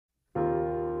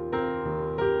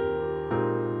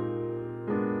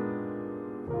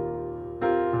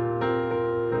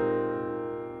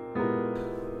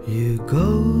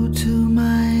go to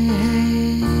my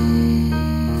head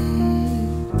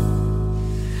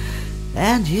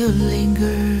and you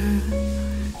linger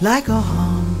like a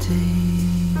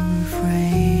haunting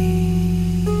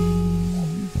refrain,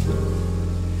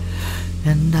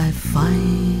 and I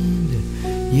find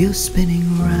you spinning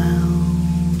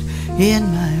round in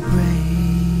my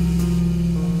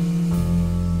brain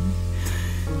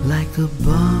like the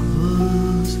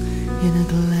bubbles in a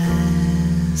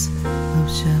glass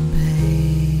of champagne.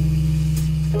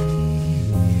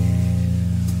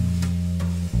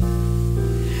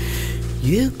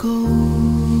 You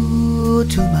go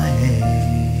to my head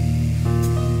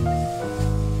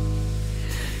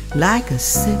like a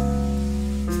sip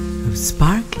of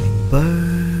sparkling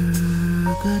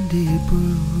burgundy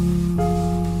brew,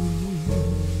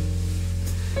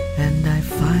 and I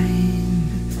find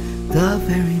the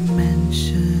very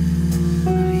mention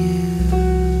of you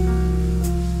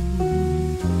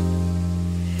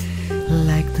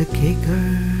like the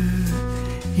kicker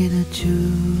in a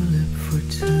julep for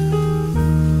two.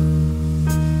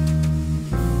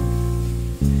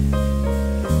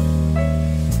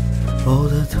 Oh,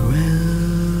 the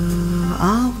thrill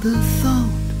of the thought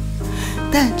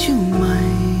that you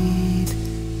might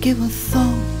give a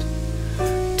thought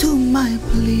to my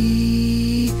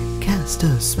plea, cast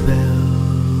a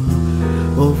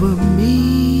spell over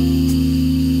me.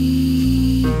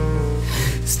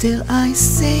 Still I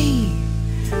say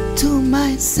to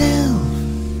myself,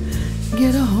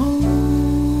 get a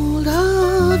hold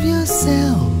of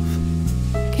yourself.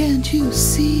 Can't you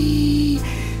see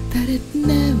that it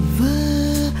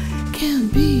never can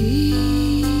be?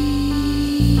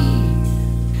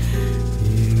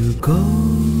 You go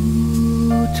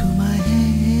to my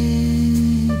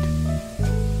head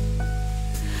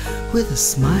with a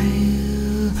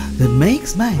smile that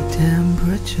makes my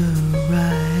temperature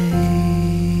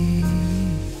rise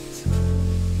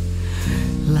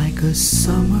like a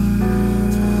summer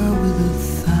with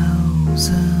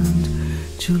 1,000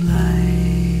 Julys.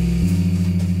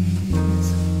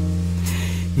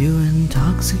 You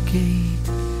intoxicate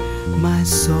my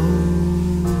soul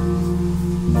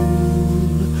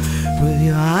with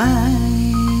your eyes,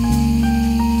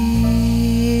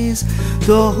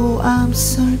 though I'm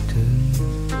certain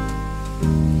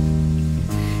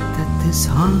that this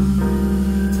heart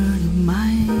of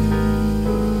mine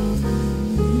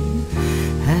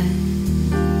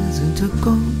hasn't a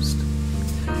ghost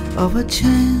of a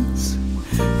chance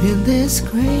in this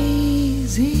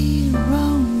crazy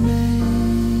romance.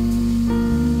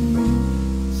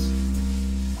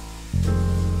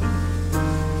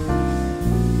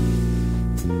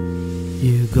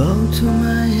 You go to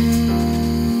my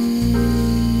head,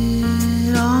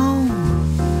 oh,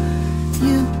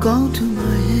 you go to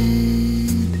my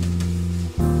head.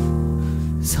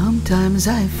 Sometimes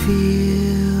I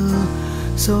feel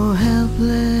so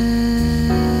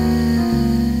helpless,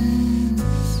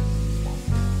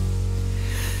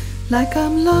 like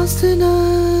I'm lost in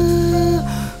a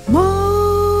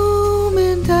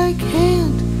moment I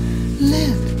can't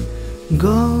let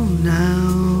go now.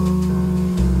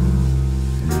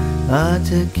 A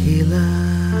tequila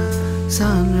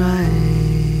sunrise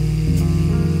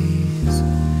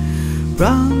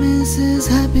promises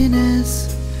happiness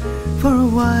for a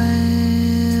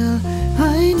while.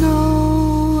 I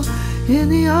know in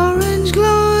the orange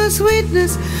glow of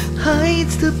sweetness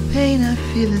hides the pain I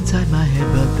feel inside my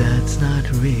head, but that's not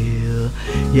real.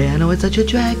 Yeah, I know it's such a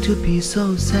drag to be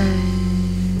so sad.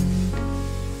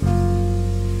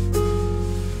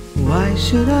 Why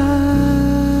should our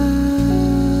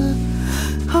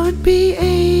heart be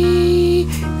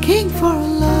aching for a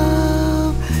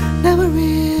love never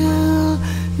real,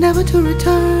 never to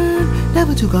return,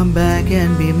 never to come back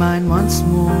and be mine once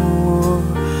more?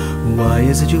 Why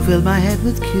is it you fill my head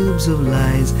with cubes of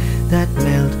lies that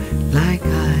melt like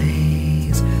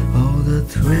ice? Oh, the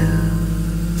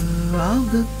thrill of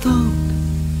the thought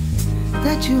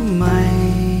that you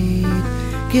might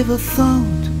give a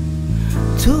thought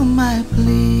to my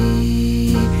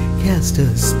plea, cast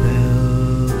a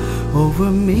spell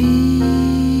over me.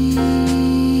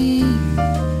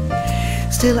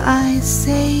 Still I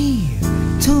say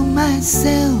to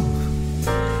myself,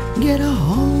 get a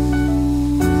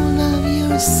hold of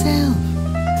yourself.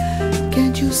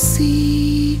 Can't you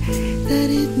see that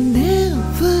it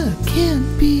never can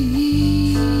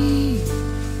be?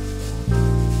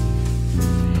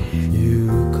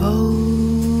 You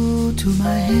go to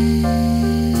my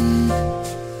head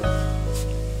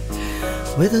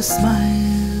with a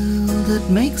smile that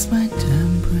makes my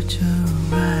temperature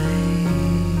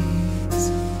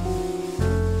rise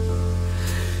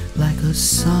like a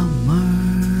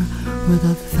summer with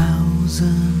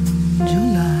 1,000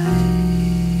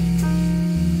 Julys.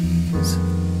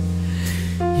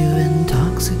 You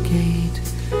intoxicate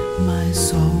my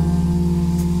soul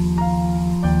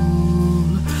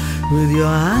with your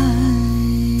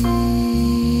eyes,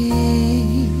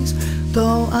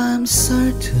 though I'm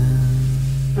certain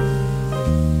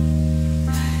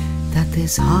that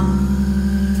this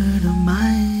heart of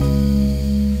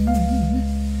mine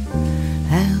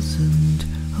hasn't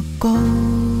a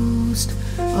ghost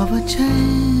of a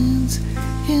chance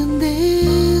in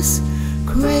this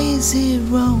crazy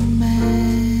romance.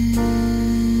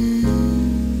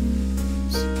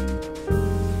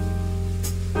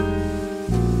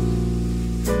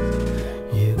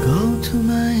 You go to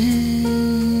my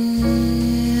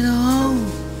head, oh,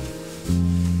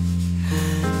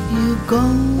 you go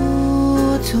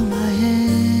to my head,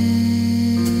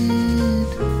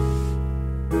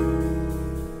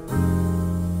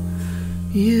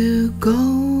 you go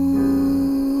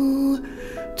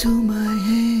to my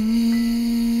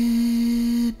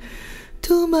head,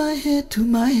 to my head, to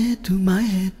my head, to my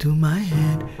head, to my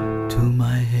head, to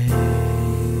my head.